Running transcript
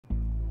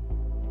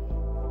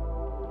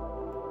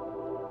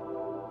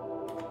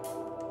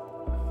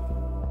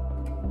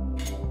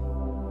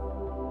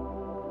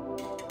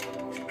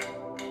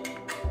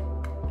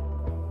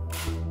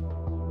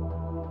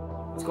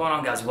going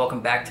on, guys?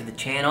 Welcome back to the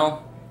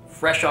channel.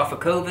 Fresh off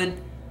of COVID.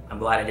 I'm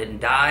glad I didn't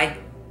die.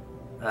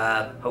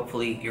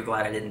 Hopefully you're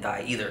glad I didn't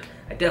die either.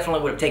 I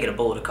definitely would have taken a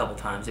bullet a couple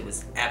times. It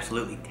was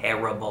absolutely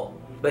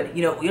terrible. But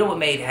you know what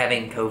made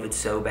having COVID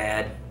so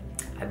bad?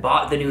 I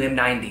bought the new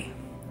M90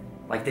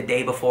 like the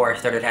day before I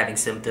started having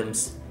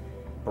symptoms.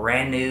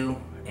 Brand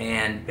new,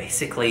 and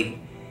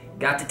basically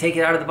got to take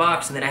it out of the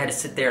box, and then I had to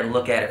sit there and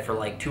look at it for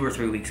like 2 or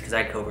 3 weeks because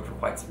I had COVID for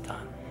quite some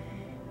time.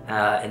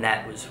 And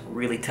that was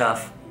really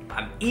tough.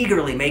 I'm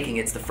eagerly making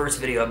it. It's the first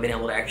video I've been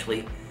able to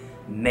actually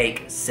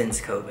make since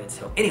COVID.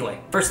 So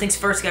anyway, first things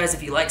first, guys,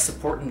 if you like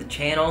supporting the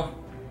channel,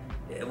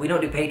 we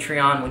don't do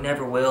Patreon, we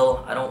never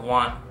will. I don't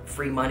want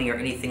free money or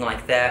anything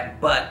like that,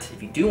 but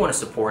if you do want to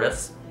support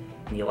us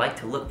and you like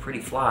to look pretty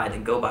fly,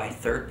 then go by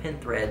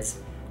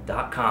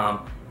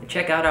thirdpinthreads.com and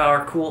check out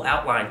our cool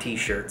outline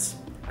t-shirts.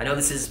 I know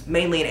this is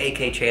mainly an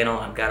AK channel.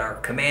 I've got our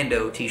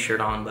Commando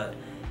t-shirt on, but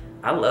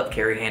I love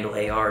carry handle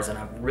ARs, and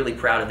I'm really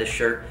proud of this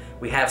shirt.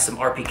 We have some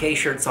RPK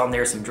shirts on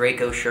there, some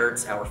Draco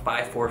shirts, our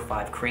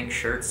 545 Crink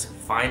shirts,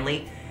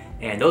 finally,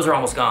 and those are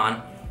almost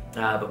gone.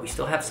 But we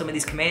still have some of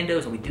these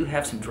Commandos, and we do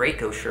have some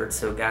Draco shirts,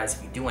 so guys,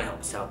 if you do want to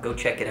help us out, go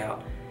check it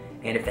out.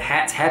 And if the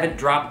hats haven't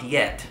dropped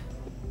yet,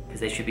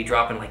 because they should be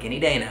dropping like any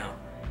day now,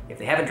 if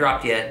they haven't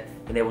dropped yet,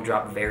 then they will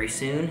drop very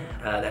soon.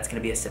 That's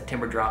going to be a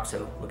September drop,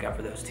 so look out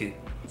for those too.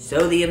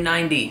 So the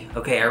M90,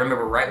 okay, I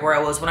remember right where I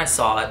was when I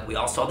saw it. We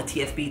all saw the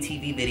TFB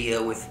TV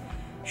video with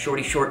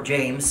Shorty Short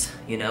James,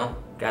 you know,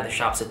 guy that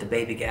shops at the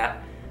Baby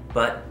Gap,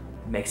 but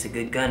makes a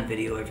good gun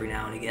video every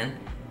now and again.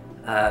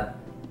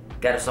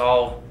 Got us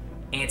all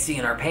antsy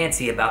in our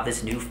pantsy about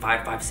this new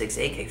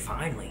 5.56 AK,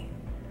 finally.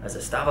 A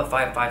Zastava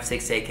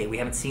 5.56 AK. We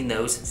haven't seen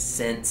those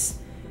since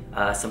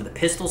some of the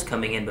pistols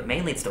coming in, but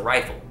mainly it's the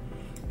rifle.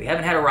 We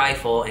haven't had a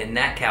rifle in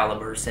that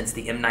caliber since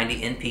the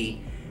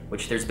M90np,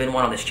 which there's been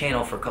one on this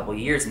channel for a couple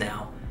years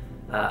now.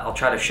 I'll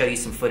try to show you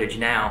some footage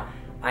now.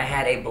 I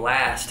had a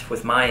blast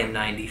with my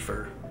M90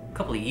 for a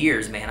couple of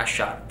years, man. I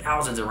shot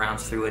thousands of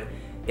rounds through it.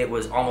 It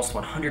was almost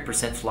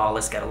 100%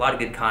 flawless, got a lot of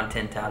good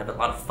content out of it, a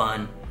lot of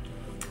fun,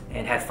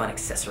 and had fun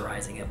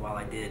accessorizing it while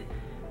I did.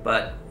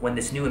 But when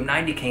this new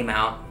M90 came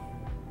out,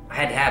 I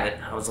had to have it.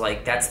 I was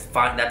like, that's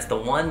fine, that's the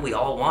one we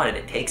all wanted.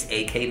 It takes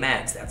AK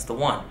mags, that's the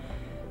one.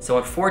 So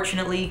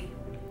unfortunately,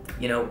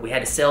 you know, we had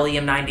to sell the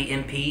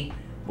M90np.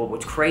 But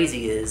what's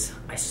crazy is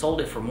I sold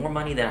it for more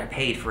money than I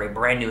paid for a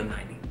brand new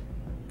M90.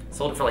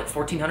 Sold it for like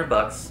 1,400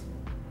 bucks.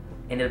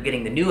 Ended up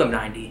getting the new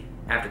M90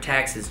 after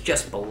taxes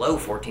just below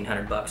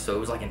 1,400 bucks. So it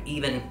was like an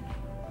even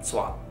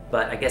swap.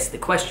 But I guess the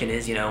question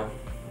is, you know,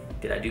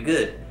 did I do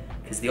good?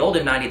 Because the old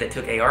M90 that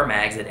took AR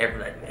mags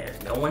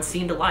that no one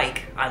seemed to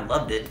like, I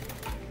loved it.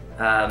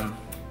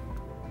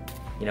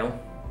 You know,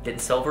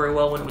 didn't sell very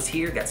well when it was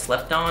here, got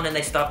slept on, and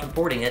they stopped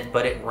importing it,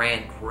 but it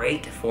ran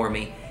great for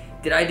me.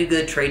 Did I do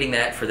good trading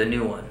that for the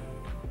new one?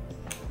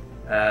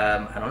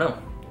 I don't know.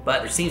 But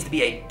there seems to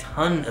be a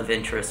ton of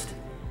interest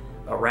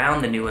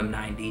around the new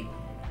M90,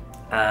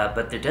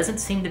 but there doesn't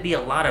seem to be a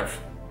lot of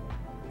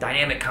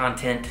dynamic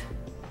content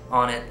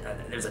on it.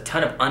 There's a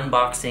ton of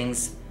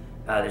unboxings.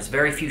 There's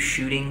very few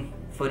shooting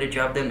footage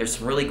of them. There's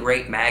some really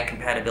great mag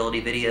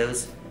compatibility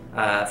videos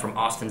from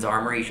Austin's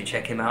Armory. You should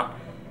check him out.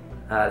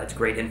 That's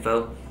great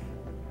info.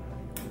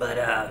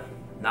 But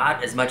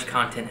not as much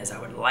content as I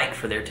would like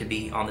for there to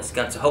be on this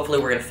gun. So hopefully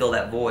we're gonna fill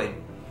that void.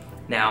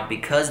 Now,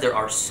 because there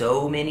are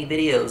so many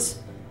videos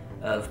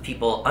of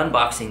people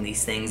unboxing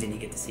these things and you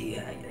get to see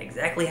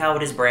exactly how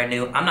it is brand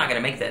new, I'm not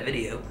gonna make that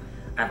video.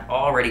 I've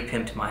already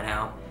pimped mine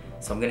out.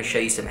 So I'm gonna show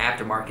you some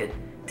aftermarket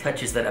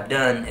touches that I've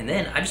done, and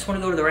then I just wanna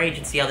go to the range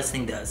and see how this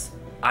thing does.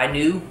 I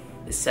knew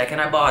the second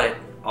I bought it,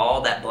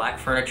 all that black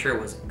furniture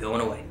was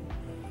going away.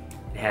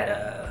 It had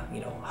a,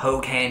 you know,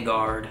 Hogue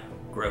handguard,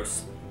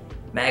 gross.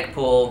 Mag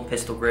pull,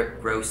 pistol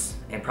grip, gross,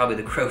 and probably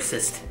the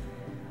grossest,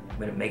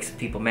 but it makes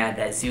people mad,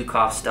 that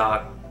Zukov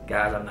stock.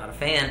 Guys, I'm not a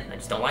fan. I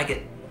just don't like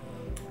it.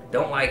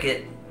 Don't like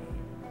it.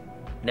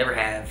 Never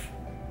have.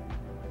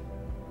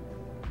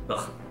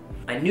 Ugh.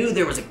 I knew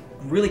there was a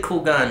really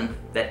cool gun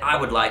that I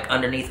would like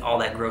underneath all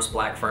that gross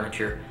black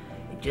furniture.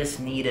 It just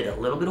needed a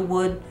little bit of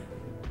wood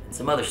and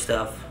some other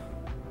stuff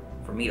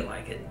for me to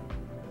like it,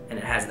 and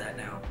it has that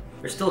now.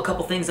 There's still a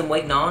couple things I'm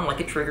waiting on, like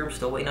a trigger. I'm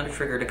still waiting on a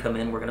trigger to come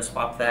in. We're gonna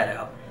swap that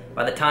out.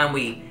 By the time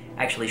we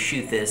actually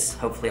shoot this,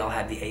 hopefully I'll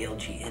have the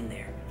ALG in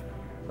there.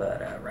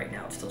 But right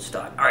now it's still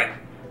stock. All right,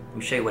 let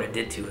me show you what it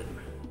did to it.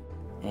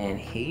 And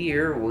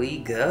here we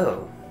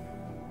go.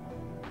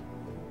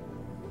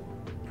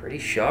 Pretty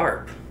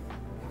sharp.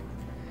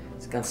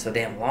 This gun's so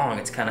damn long,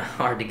 it's kind of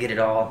hard to get it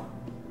all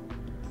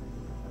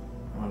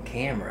on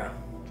camera.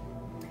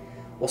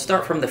 We'll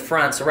start from the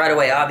front. So right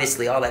away,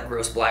 obviously, all that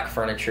gross black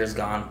furniture is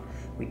gone.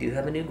 We do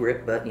have a new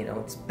grip, but you know,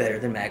 it's better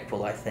than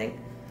Magpul, I think.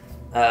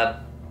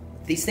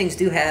 These things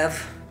do have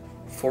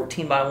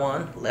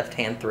 14x1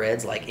 left-hand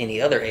threads like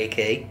any other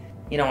AK.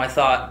 You know, I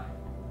thought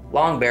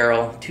long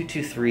barrel,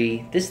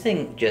 223. This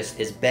thing just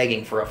is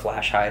begging for a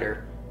flash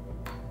hider.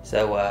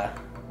 So,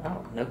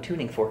 oh, no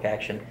tuning fork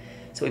action.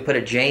 So we put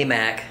a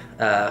JMac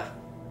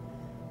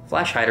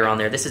flash hider on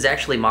there. This is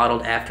actually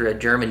modeled after a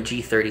German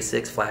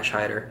G36 flash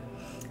hider,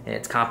 and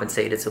it's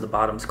compensated so the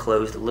bottom's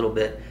closed a little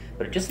bit,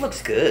 but it just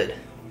looks good.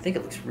 I think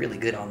it looks really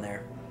good on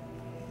there.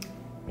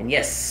 And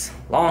yes,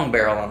 long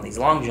barrel on these,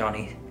 long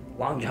Johnny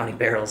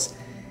barrels.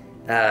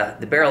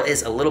 The barrel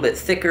is a little bit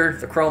thicker,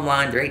 the chrome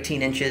line, they're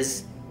 18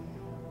 inches.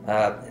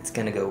 It's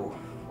gonna go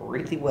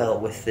really well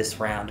with this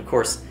round. Of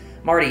course,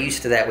 I'm already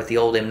used to that with the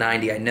old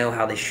M90. I know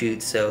how they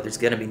shoot, so there's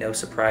gonna be no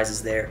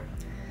surprises there.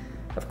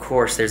 Of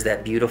course, there's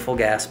that beautiful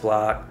gas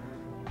block.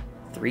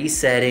 3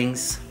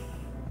 settings.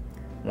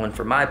 One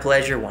for my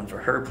pleasure, one for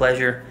her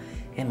pleasure,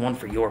 and one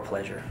for your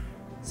pleasure.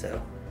 So,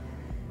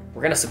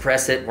 we're gonna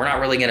suppress it. We're not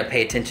really gonna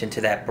pay attention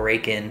to that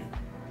break-in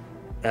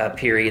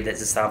period that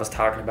Zastava was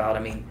talking about.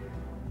 I mean,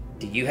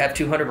 do you have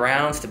 200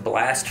 rounds to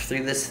blast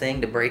through this thing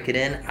to break it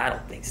in? I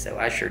don't think so.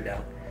 I sure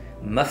don't.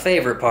 My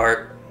favorite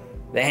part,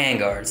 the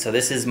handguard. So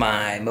this is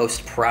my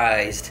most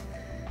prized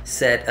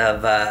set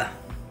of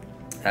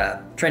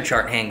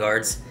Trenchart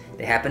handguards.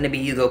 They happen to be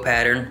Yugo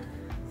pattern,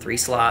 3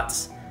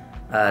 slots.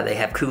 They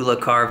have Kula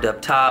carved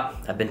up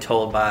top. I've been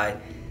told by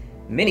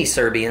many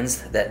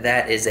Serbians that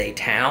that is a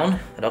town.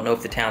 I don't know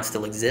if the town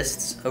still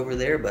exists over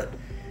there, but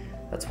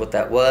that's what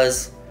that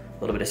was. A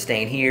little bit of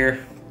stain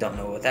here. Don't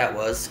know what that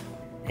was.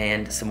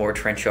 And some more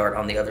Trenchart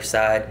on the other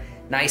side.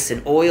 Nice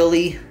and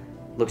oily.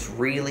 Looks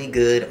really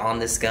good on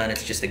this gun.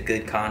 It's just a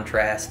good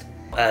contrast.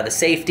 The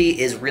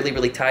safety is really,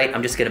 really tight.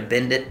 I'm just gonna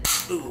bend it.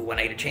 Ooh, when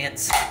I get a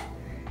chance.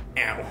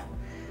 Ow.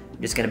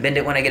 I'm just gonna bend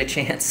it when I get a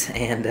chance,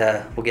 and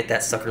we'll get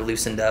that sucker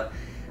loosened up.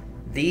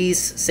 These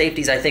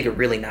safeties I think are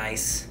really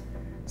nice,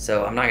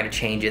 so I'm not gonna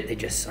change it. They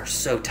just are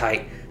so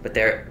tight, but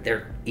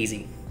they're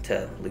easy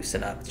to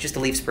loosen up. It's just a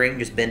leaf spring,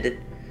 just bend it.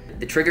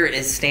 The trigger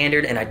is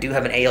standard, and I do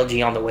have an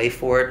ALG on the way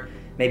for it.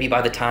 Maybe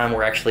by the time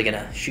we're actually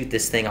gonna shoot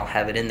this thing, I'll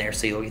have it in there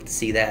so you'll get to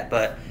see that.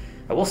 But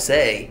I will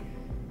say,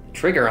 the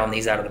trigger on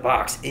these out of the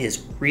box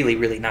is really,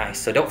 really nice.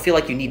 So don't feel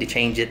like you need to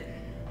change it.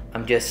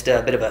 I'm just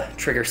a bit of a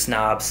trigger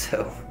snob,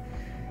 so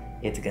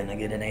it's gonna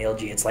get an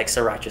ALG. It's like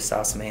sriracha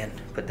sauce, man.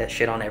 Put that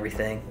shit on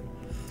everything.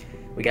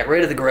 We got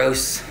rid of the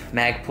gross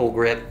mag pull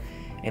grip,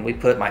 and we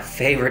put my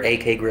favorite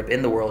AK grip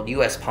in the world,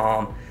 US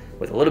Palm,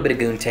 with a little bit of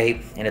goon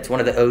tape, and it's one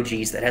of the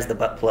OGs that has the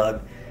butt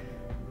plug.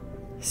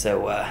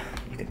 So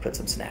you can put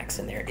some snacks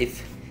in there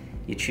if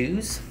you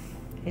choose,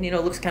 and you know,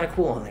 it looks kind of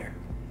cool in there.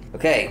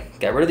 Okay,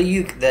 got rid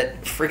of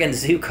that friggin'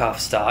 Zukov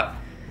stock,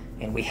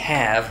 and we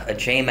have a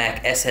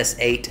JMac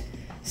SS8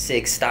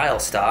 SIG style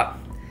stock,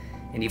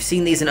 and you've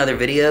seen these in other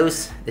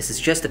videos. This is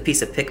just a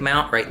piece of pick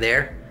mount right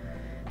there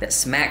that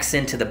smacks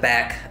into the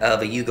back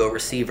of a Yugo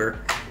receiver.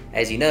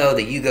 As you know,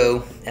 the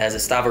Yugo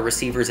Zastava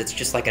receivers, it's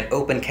just like an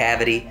open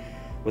cavity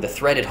with a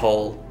threaded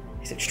hole.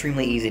 It's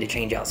extremely easy to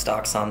change out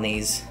stocks on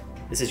these.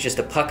 This is just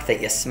a puck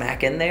that you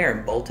smack in there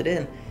and bolt it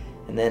in,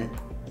 and then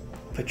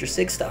put your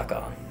SIG stock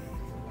on.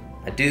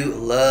 I do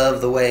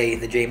love the way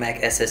the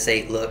JMac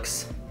SS8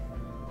 looks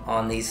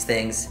on these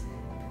things.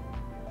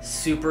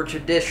 Super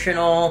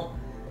traditional,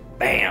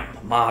 bam,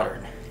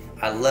 modern.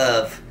 I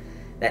love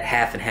that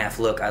half and half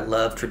look. I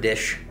love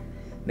tradish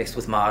mixed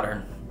with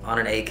modern on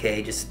an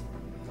AK. Just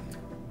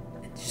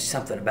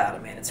something about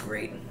it, man. It's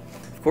great.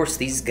 Of course,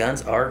 these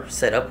guns are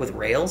set up with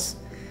rails.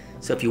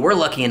 So if you were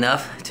lucky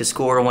enough to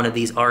score one of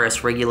these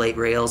RS Regulate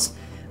rails,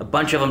 a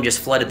bunch of them just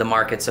flooded the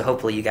market, so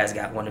hopefully you guys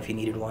got one if you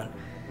needed one.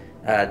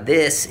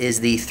 This is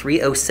the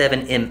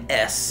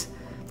 307MS,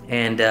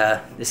 and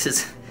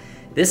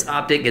this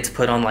optic gets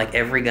put on like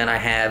every gun I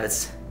have.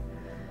 It's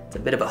a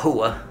bit of a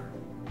hua,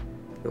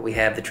 but we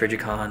have the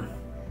Trijicon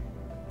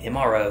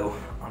MRO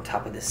on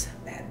top of this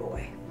bad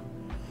boy.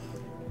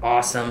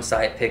 Awesome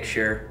sight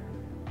picture,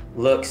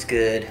 looks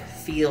good,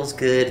 feels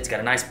good, it's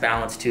got a nice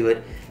balance to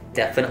it.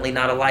 Definitely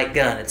not a light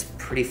gun. It's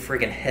pretty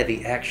friggin'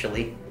 heavy,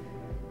 actually.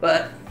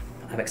 But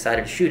I'm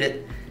excited to shoot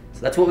it. So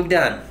that's what we've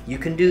done. You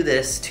can do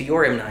this to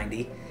your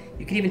M90.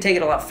 You can even take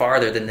it a lot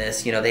farther than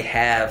this. You know, they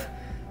have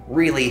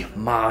really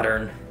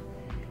modern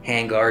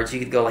handguards. You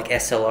could go like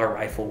SLR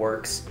Rifle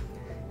Works,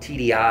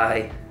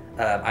 TDI.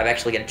 I've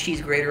actually got a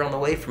cheese grater on the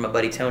way from my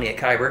buddy Tony at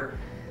Kyber.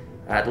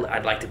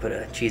 I'd like to put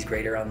a cheese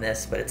grater on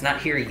this, but it's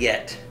not here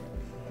yet.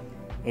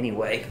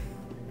 Anyway,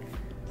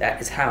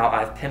 that is how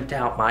I've pimped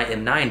out my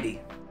M90.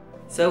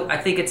 So I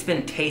think it's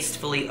been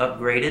tastefully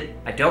upgraded.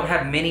 I don't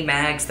have many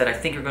mags that I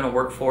think are gonna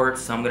work for it,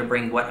 so I'm gonna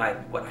bring what I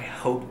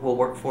hope will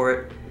work for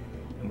it.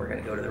 And we're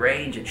gonna go to the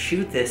range and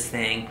shoot this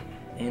thing.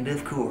 And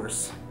of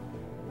course,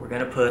 we're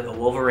gonna put a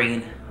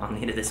Wolverine on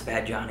the end of this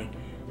bad Johnny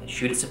and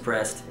shoot it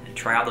suppressed and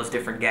try out those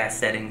different gas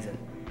settings and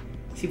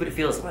see what it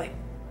feels like.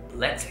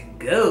 Let's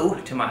go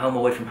to my home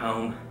away from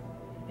home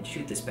and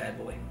shoot this bad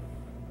boy.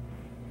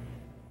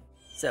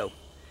 So,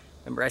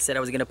 remember I said I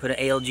was gonna put an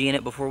ALG in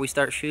it before we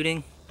start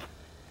shooting?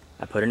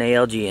 I put an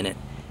ALG in it.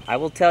 I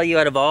will tell you,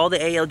 out of all the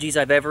ALGs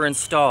I've ever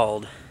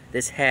installed,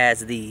 this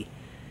has the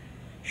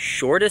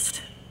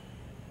shortest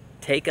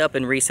take up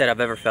and reset I've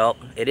ever felt.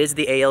 It is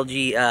the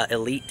ALG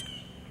Elite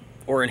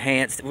or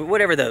Enhanced,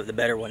 whatever the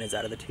better one is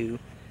out of the two.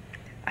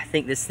 I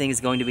think this thing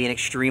is going to be an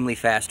extremely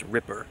fast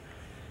ripper.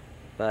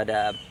 But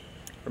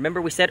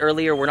Remember we said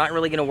earlier, we're not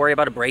really gonna worry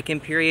about a break-in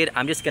period.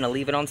 I'm just gonna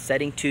leave it on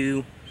setting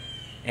 2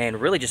 and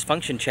really just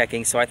function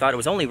checking. So I thought it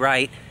was only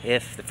right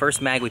if the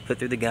first mag we put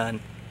through the gun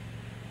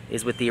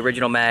is with the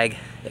original mag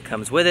that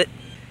comes with it.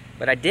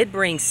 But I did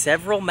bring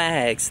several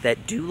mags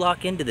that do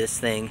lock into this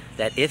thing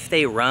that if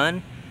they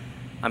run,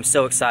 I'm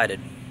so excited.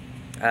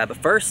 But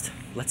first,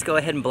 let's go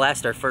ahead and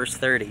blast our first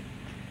 30.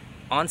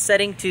 On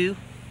setting 2,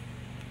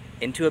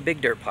 into a big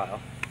dirt pile.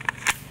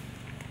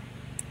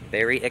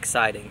 Very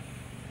exciting.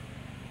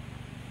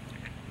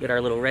 Get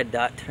our little red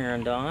dot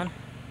turned on.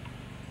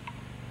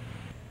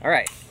 All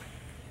right.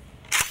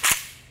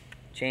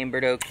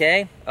 Chambered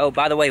okay. Oh,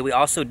 by the way, we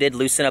also did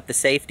loosen up the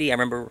safety. I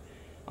remember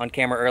on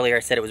camera earlier I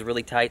said it was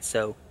really tight,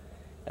 so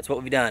that's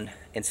what we've done.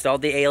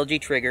 Installed the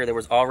ALG trigger. There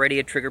was already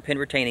a trigger pin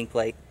retaining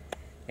plate,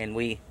 and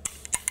we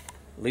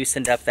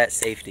loosened up that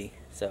safety.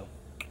 So,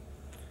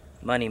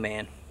 money,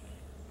 man.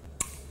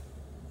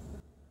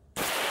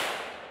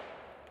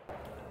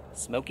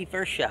 Smoky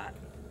first shot.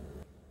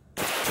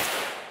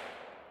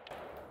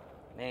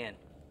 Man.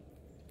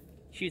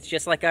 Shoots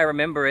just like I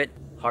remember it.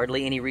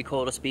 Hardly any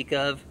recoil to speak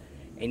of.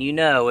 And you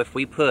know, if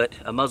we put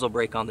a muzzle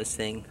brake on this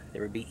thing,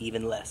 there would be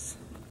even less.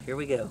 Here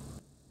we go.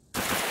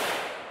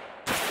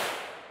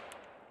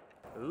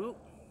 Ooh.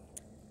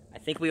 I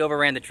think we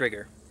overran the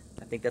trigger.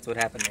 I think that's what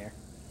happened there.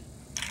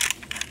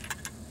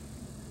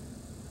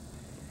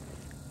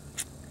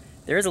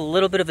 There is a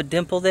little bit of a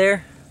dimple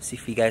there. Let's see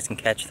if you guys can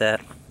catch that.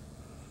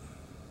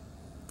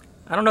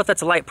 I don't know if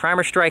that's a light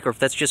primer strike or if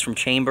that's just from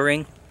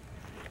chambering.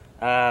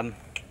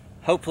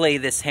 Hopefully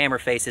this hammer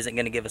face isn't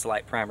going to give us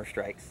light primer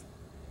strikes.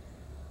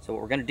 So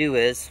what we're going to do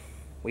is,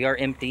 we are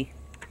empty.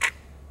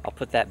 I'll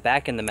put that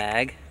back in the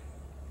mag.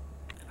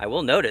 I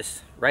will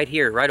notice right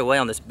here, right away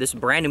on this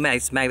brand new mag,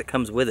 this mag that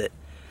comes with it.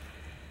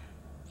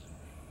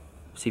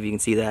 See if you can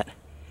see that. Do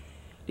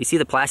you see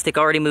the plastic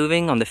already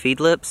moving on the feed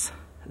lips?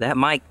 That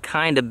might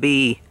kind of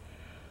be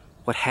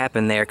what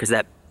happened there, because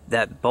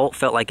that bolt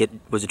felt like it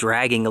was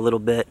dragging a little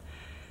bit.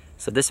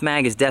 So this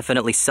mag is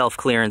definitely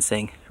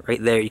self-clearancing.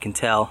 Right there, you can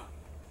tell.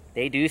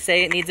 They do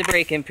say it needs a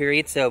break-in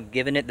period, so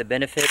giving it the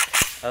benefit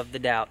of the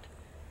doubt.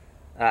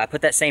 I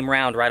put that same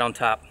round right on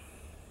top.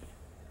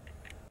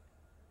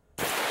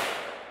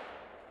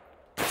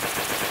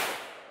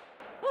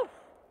 Woo.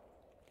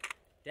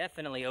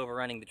 Definitely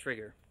overrunning the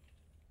trigger.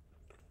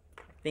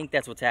 I think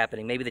that's what's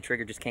happening. Maybe the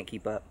trigger just can't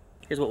keep up.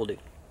 Here's what we'll do.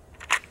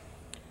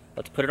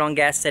 Let's put it on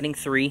gas setting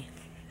 3,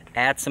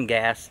 add some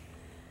gas,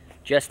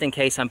 just in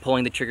case I'm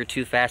pulling the trigger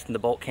too fast and the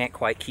bolt can't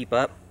quite keep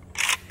up.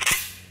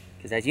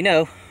 Because as you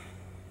know,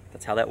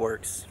 that's how that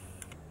works.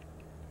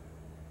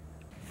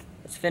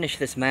 Let's finish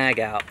this mag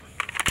out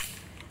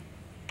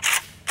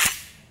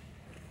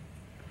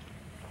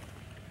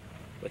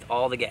with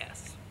all the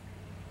gas.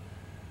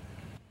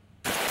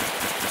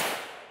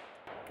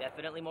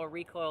 Definitely more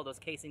recoil. Those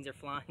casings are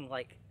flying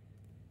like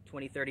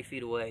 20, 30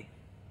 feet away.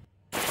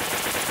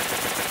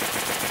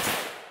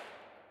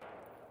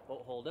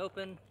 Bolt hold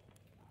open.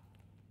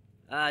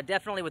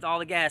 Definitely with all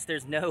the gas,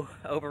 there's no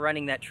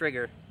overrunning that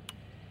trigger.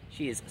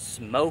 She is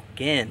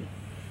smoking.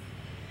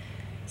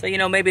 So, you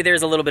know, maybe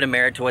there's a little bit of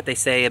merit to what they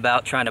say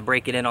about trying to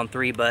break it in on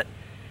 3, but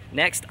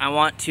next I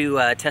want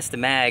to test a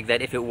mag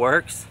that if it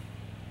works,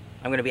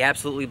 I'm going to be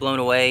absolutely blown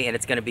away, and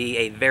it's going to be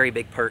a very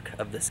big perk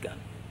of this gun.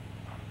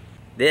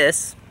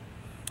 This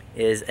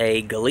is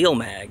a Galil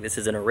mag. This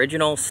is an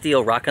original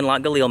steel Rock and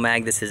Lock Galil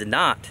mag. This is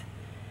not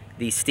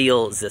the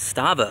steel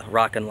Zastava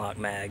Rock and Lock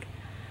mag.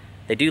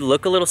 They do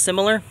look a little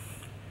similar,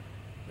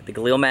 but the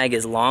Galil mag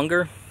is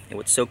longer, and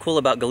what's so cool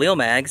about Galil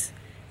mags,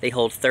 they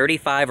hold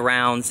 35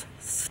 rounds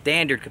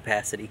standard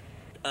capacity.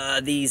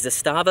 The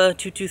Zastava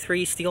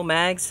 223 steel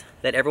mags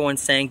that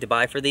everyone's saying to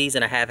buy for these,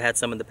 and I have had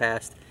some in the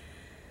past,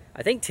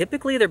 I think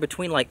typically they're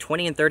between like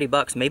 20 and 30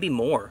 bucks, maybe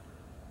more.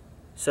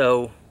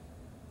 So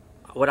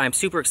what I'm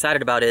super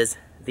excited about is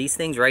these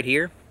things right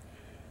here.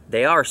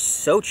 They are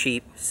so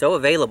cheap, so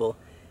available,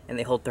 and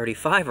they hold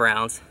 35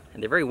 rounds,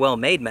 and they're very well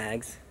made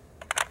mags.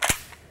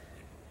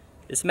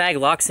 This mag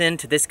locks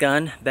into this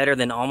gun better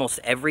than almost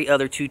every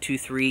other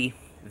 223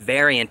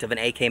 variant of an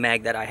AK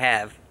mag that I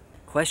have.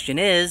 Question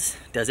is,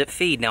 does it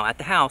feed? Now at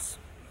the house,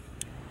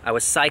 I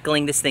was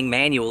cycling this thing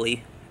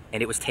manually,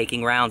 and it was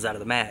taking rounds out of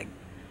the mag.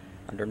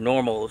 Under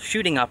normal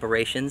shooting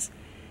operations,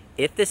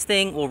 if this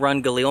thing will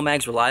run Galil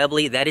mags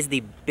reliably, that is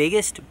the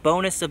biggest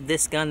bonus of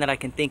this gun that I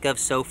can think of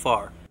so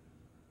far.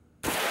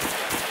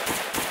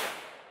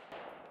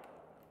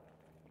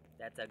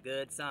 That's a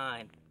good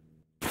sign.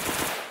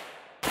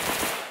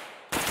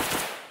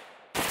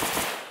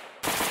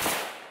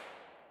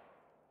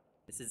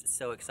 This is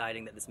so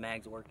exciting that this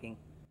mag's working.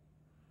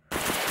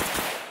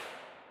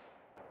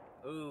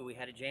 Ooh, we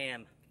had a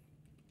jam.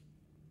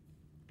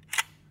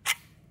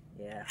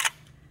 Yeah.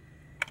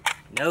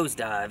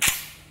 Nosedive.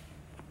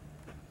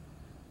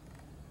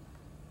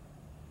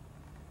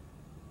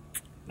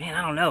 Man,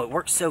 I don't know. It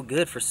worked so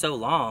good for so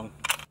long.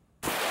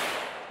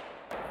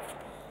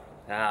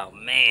 Oh,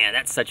 man,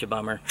 that's such a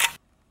bummer.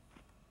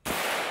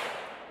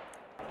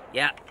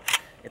 Yeah,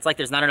 it's like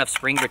there's not enough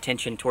spring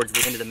retention towards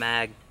the end of the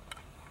mag.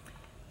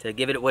 to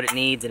give it what it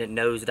needs, and it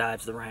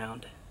nosedives the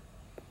round.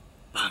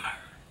 Bummer.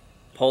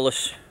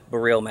 Polish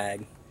Barrel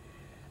mag.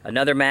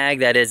 Another mag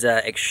that is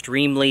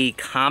extremely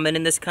common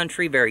in this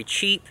country, very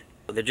cheap.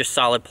 They're just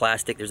solid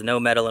plastic. There's no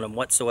metal in them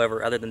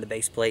whatsoever other than the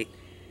base plate.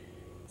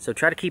 So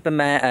try to keep an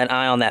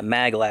eye on that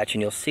mag latch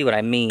and you'll see what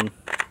I mean.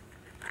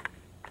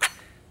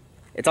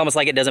 It's almost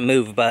like it doesn't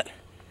move, but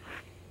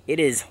it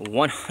is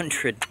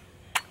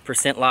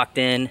 100% locked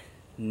in,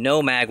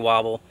 no mag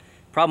wobble.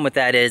 Problem with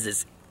that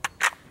is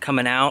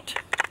coming out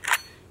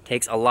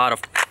takes a lot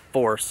of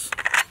force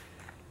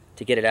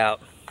to get it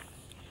out.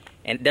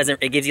 And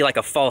it gives you like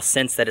a false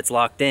sense that it's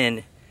locked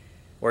in,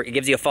 or it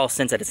gives you a false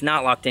sense that it's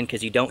not locked in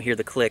because you don't hear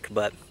the click,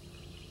 but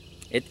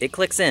it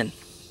clicks in.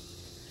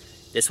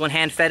 This one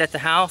hand fed at the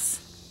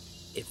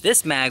house. If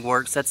this mag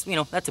works, that's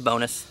a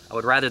bonus. I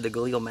would rather the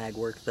Galil mag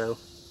work though.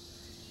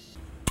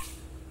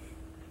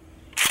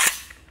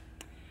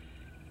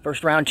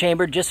 First round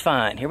chambered just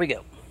fine. Here we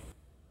go.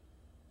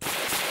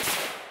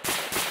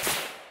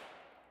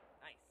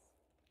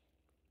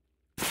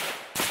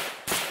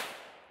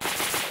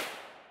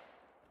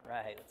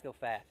 Right, let's go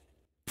fast.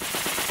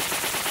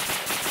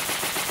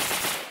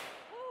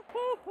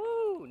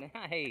 Woo-hoo-hoo,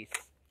 nice.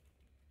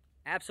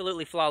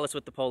 Absolutely flawless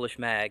with the Polish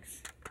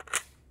mags.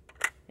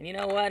 And you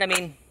know what? I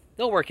mean,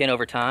 they'll work in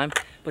over time.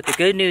 But the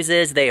good news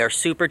is they are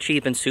super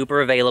cheap and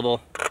super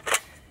available.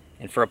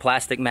 And for a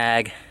plastic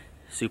mag,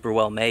 super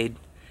well made.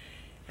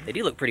 They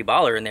do look pretty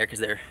baller in there because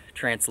they're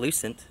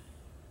translucent.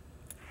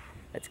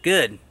 That's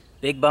good.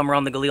 Big bummer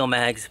on the Galil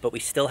mags, but we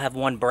still have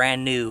one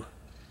brand new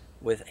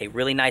with a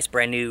really nice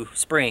brand new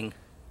spring.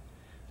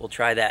 We'll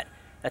try that.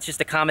 That's just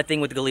a common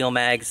thing with the Galil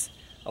mags.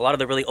 A lot of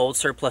the really old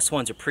surplus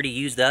ones are pretty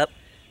used up,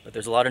 but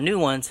there's a lot of new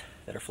ones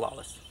that are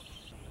flawless.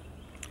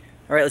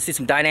 All right, let's do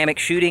some dynamic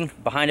shooting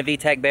behind a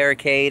VTAC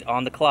barricade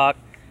on the clock.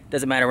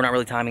 Doesn't matter, we're not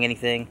really timing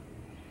anything.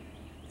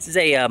 This is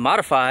a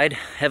modified,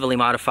 heavily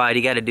modified.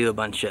 You got to do a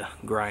bunch of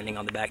grinding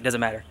on the back. Doesn't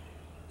matter.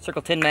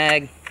 Circle 10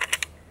 mag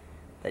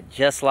that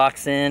just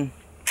locks in.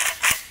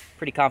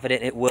 Pretty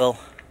confident it will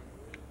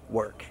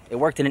work. It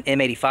worked in an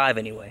M85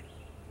 anyway.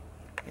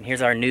 And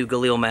here's our new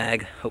Galil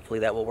mag. Hopefully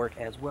that will work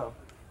as well.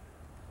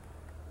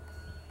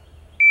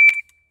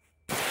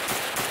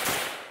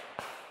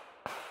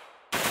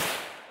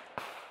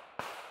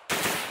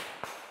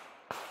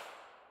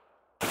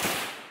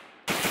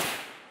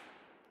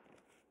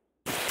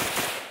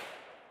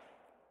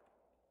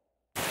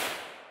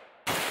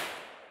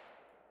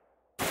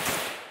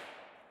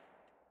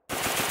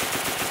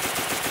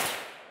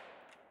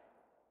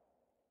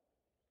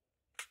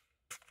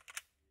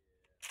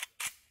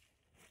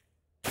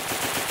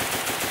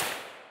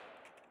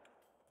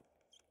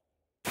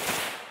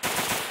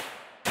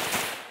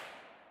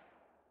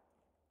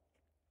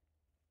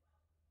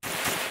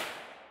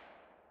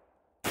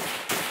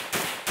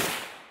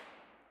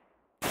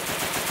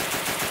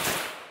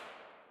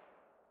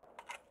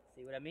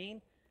 See what I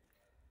mean?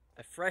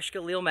 A fresh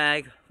Galil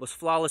mag was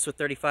flawless with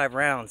 35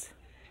 rounds.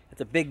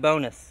 That's a big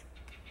bonus.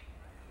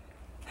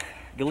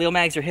 Galil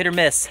mags are hit or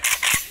miss.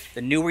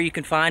 The newer you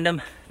can find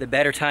them, the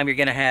better time you're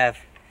gonna have.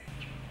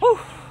 Whew.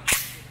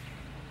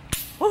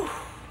 Whew.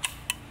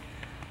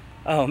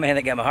 Oh man,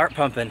 that got my heart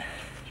pumping.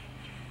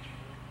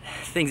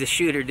 Thing's a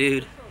shooter,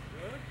 dude.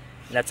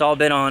 And that's all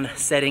been on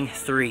setting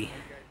 3.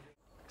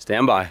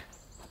 Stand by.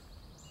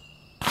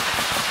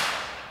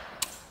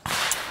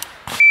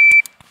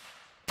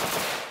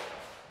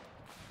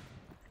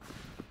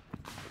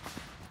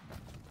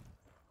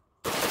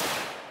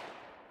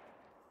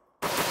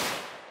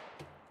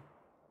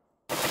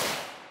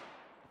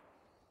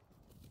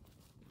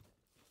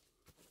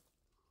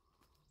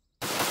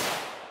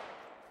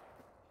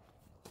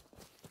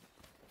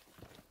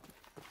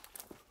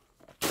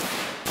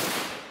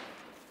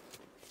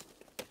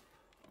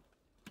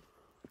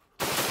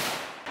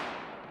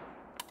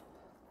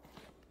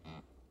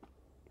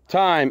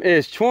 Time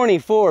is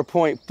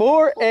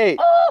 24.48.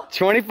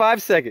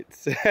 25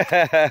 seconds.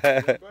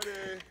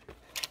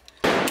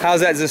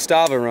 How's that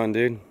Zastava run,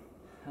 dude?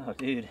 Oh,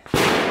 dude.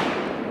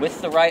 With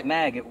the right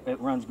mag, it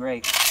runs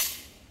great.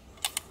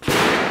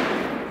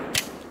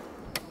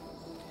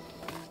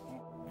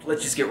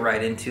 Let's just get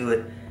right into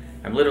it.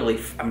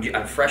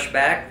 I'm fresh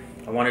back.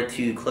 I wanted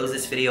to close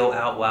this video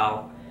out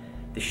while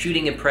the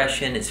shooting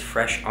impression is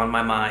fresh on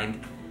my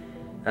mind.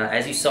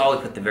 As you saw,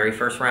 we put the very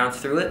first rounds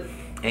through it.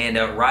 And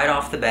right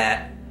off the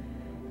bat,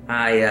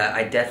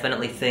 I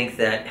definitely think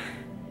that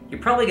you're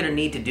probably going to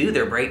need to do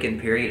their break-in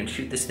period and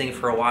shoot this thing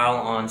for a while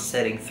on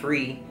setting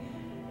 3.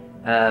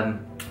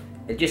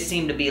 It just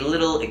seemed to be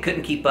it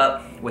couldn't keep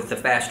up with the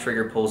fast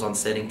trigger pulls on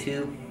setting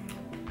 2.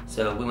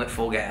 So we went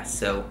full gas.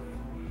 So,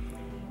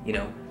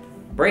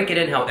 break it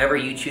in however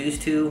you choose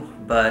to,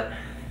 but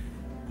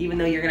even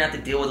though you're going to have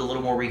to deal with a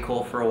little more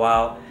recoil for a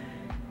while,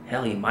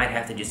 hell, you might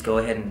have to just go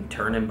ahead and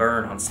turn and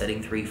burn on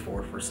setting 3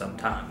 for some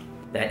time.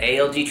 That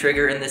ALG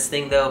trigger in this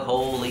thing though,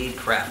 holy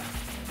crap.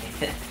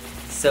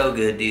 So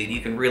good, dude.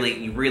 You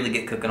really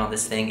get cooking on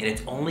this thing, and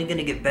it's only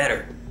gonna get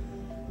better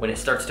when it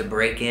starts to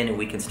break in and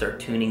we can start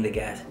tuning the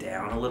gas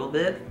down a little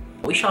bit.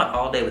 We shot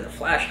all day with a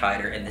flash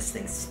hider and this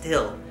thing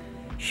still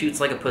shoots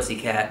like a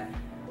pussycat,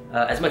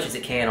 as much as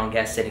it can on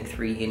gas setting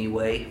 3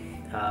 anyway.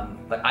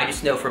 But I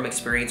just know from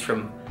experience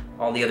from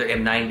all the other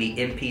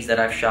M90nps that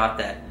I've shot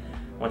that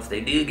once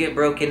they do get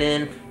broken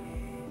in,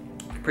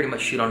 you can pretty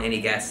much shoot on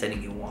any gas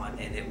setting you want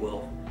and it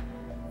will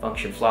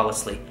function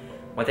flawlessly.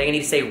 One thing I need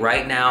to say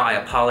right now, I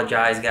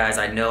apologize guys.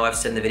 I know I've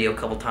said in the video a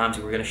couple times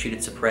we were gonna shoot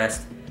it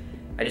suppressed.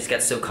 I just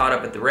got so caught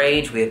up at the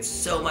range. We had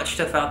so much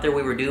stuff out there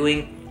we were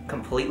doing,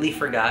 completely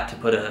forgot to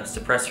put a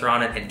suppressor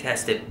on it and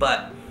test it,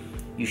 but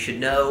you should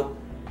know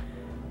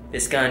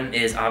this gun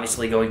is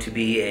obviously going to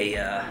be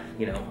a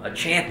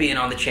champion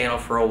on the channel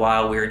for a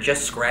while. We're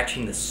just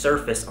scratching the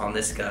surface on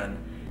this gun.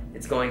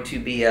 It's going to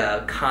be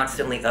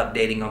constantly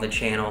updating on the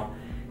channel.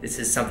 This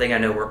is something I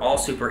know we're all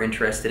super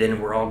interested in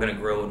and we're all gonna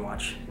grow and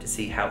watch to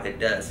see how it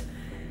does.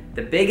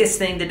 The biggest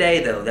thing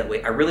today though that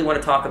I really want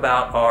to talk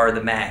about are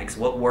the mags.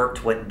 What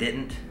worked, what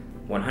didn't.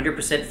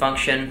 100%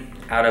 function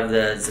out of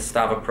the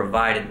Zastava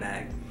provided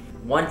mag.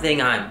 One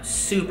thing I'm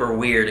super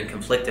weird and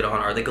conflicted on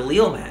are the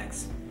Galil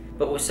mags.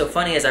 But what's so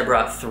funny is I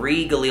brought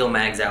 3 Galil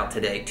mags out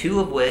today, 2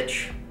 of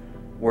which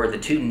were the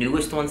 2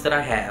 newest ones that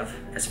I have,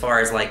 as far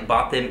as like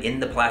bought them in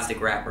the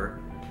plastic wrapper.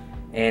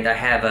 And I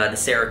have the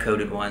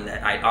Cerakoted one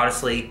that I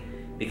honestly,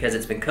 because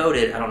it's been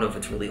coated, I don't know if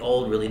it's really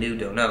old, really new,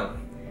 don't know.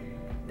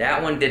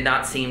 That one did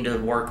not seem to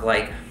work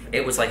like,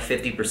 it was like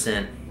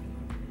 50%.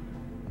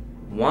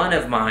 One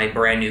of my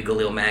brand new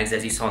Galil mags,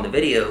 as you saw in the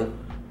video,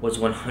 was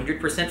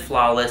 100%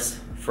 flawless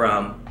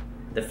from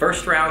the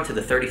first round to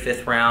the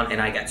 35th round,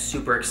 and I got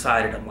super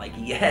excited. I'm like,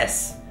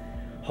 yes,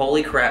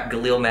 holy crap,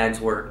 Galil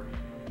mags work.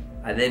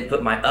 I then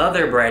put my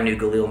other brand new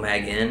Galil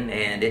mag in,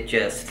 and it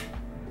just,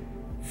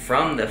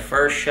 from the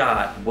first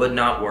shot, would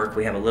not work.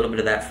 We have a little bit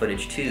of that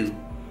footage too.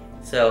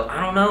 So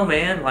I don't know,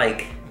 man,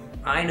 like,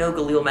 I know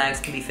Galil mags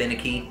can be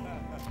finicky,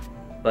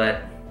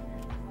 but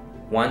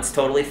one's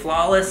totally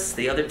flawless,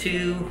 the other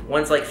 2,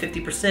 one's like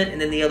 50%, and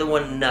then the other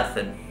one,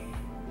 nothing.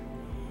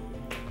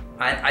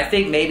 I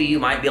think maybe you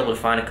might be able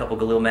to find a couple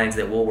Galil mags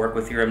that will work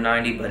with your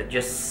M90, but it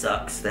just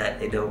sucks that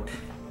they don't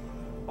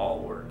all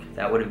work.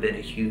 That would have been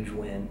a huge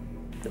win.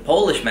 The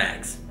Polish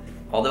mags,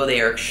 although they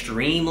are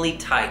extremely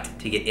tight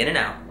to get in and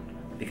out,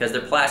 because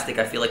they're plastic,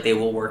 I feel like they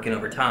will work in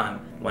over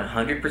time.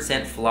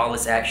 100%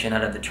 flawless action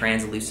out of the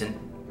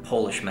translucent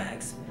Polish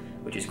mags,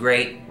 which is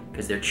great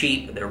because they're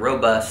cheap, they're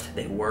robust,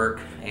 they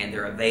work, and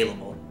they're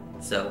available.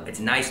 So it's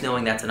nice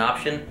knowing that's an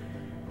option.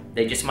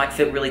 They just might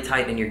fit really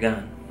tight in your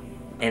gun.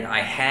 And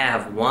I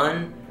have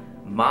one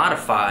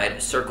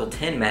modified Circle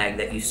 10 mag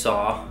that you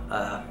saw,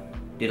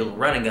 did a little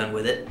run and gun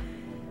with it.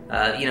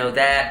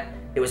 That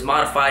it was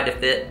modified to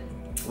fit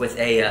with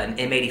an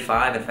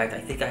M85. In fact, I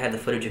think I have the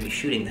footage of me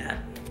shooting that.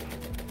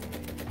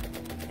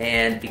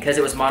 And because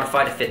it was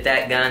modified to fit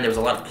that gun, there was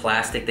a lot of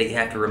plastic that you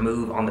have to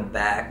remove on the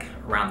back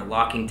around the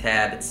locking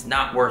tab. It's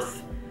not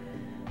worth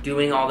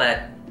doing all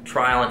that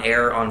trial and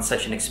error on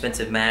such an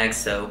expensive mag,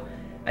 so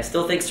I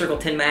still think Circle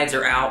 10 mags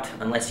are out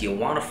unless you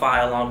want to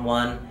file on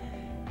one.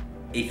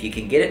 If you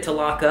can get it to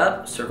lock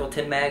up, Circle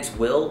 10 mags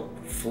will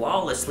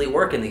flawlessly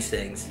work in these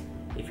things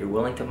if you're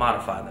willing to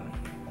modify them.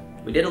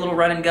 We did a little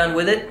run and gun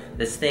with it.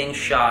 This thing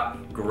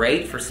shot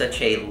great for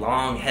such a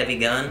long, heavy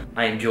gun.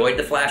 I enjoyed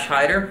the flash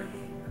hider.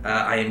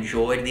 I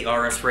enjoyed the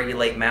RS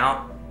Regulate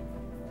mount.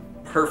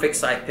 Perfect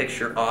sight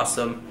picture,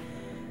 awesome.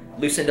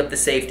 Loosened up the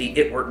safety,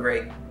 it worked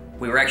great.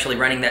 We were actually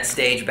running that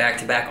stage back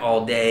to back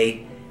all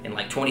day, and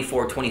like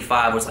 24,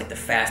 25 was like the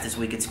fastest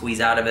we could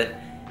squeeze out of it.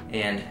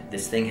 And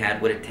this thing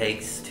had what it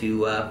takes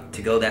to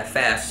go that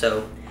fast.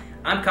 So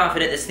I'm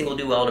confident this thing will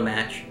do well to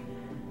match.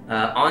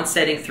 On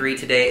setting 3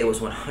 today, it was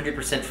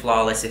 100%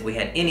 flawless. If we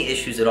had any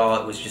issues at all,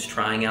 it was just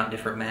trying out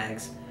different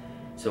mags.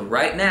 So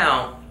right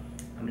now,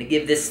 I'm gonna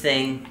give this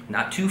thing,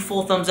 not 2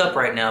 full thumbs up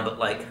right now, but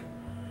like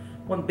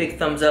 1 big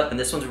thumbs up, and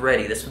this one's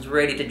ready. This one's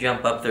ready to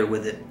jump up there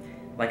with it.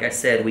 Like I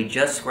said, we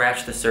just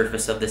scratched the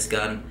surface of this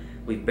gun.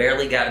 We've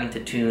barely gotten to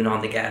tune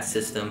on the gas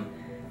system.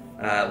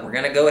 We're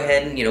gonna go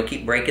ahead and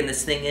keep breaking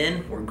this thing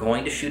in. We're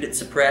going to shoot it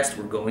suppressed.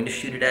 We're going to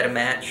shoot it at a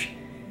match.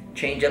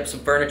 Change up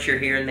some furniture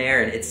here and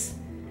there, and it's,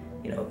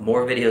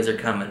 more videos are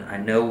coming. I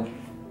know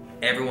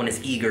everyone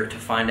is eager to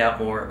find out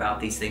more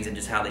about these things and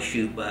just how they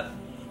shoot, but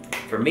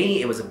for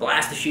me, it was a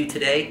blast to shoot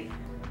today,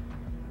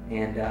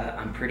 and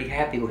I'm pretty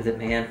happy with it,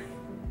 man.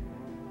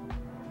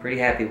 Pretty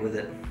happy with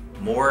it.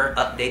 More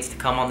updates to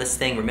come on this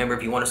thing. Remember,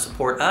 if you want to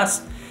support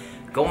us,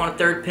 go on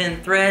Third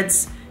Pin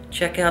Threads.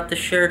 Check out the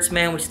shirts,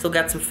 man. We still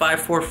got some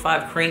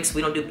 545 cranks.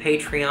 We don't do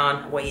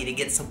Patreon. I want you to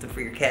get something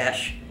for your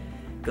cash.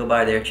 Go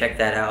by there, check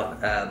that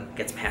out.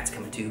 Get some hats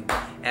coming too.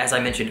 As I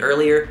mentioned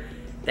earlier,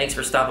 thanks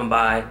for stopping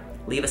by.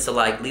 Leave us a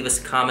like, leave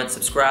us a comment,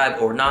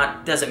 subscribe or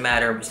not. Doesn't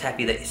matter. I'm just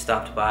happy that you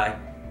stopped by.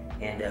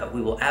 And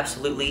we will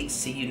absolutely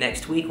see you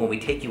next week when we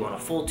take you on a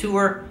full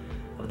tour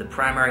of the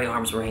Primary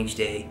Arms Range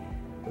Day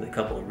with a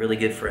couple of really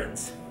good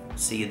friends.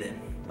 See you then.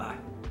 Bye.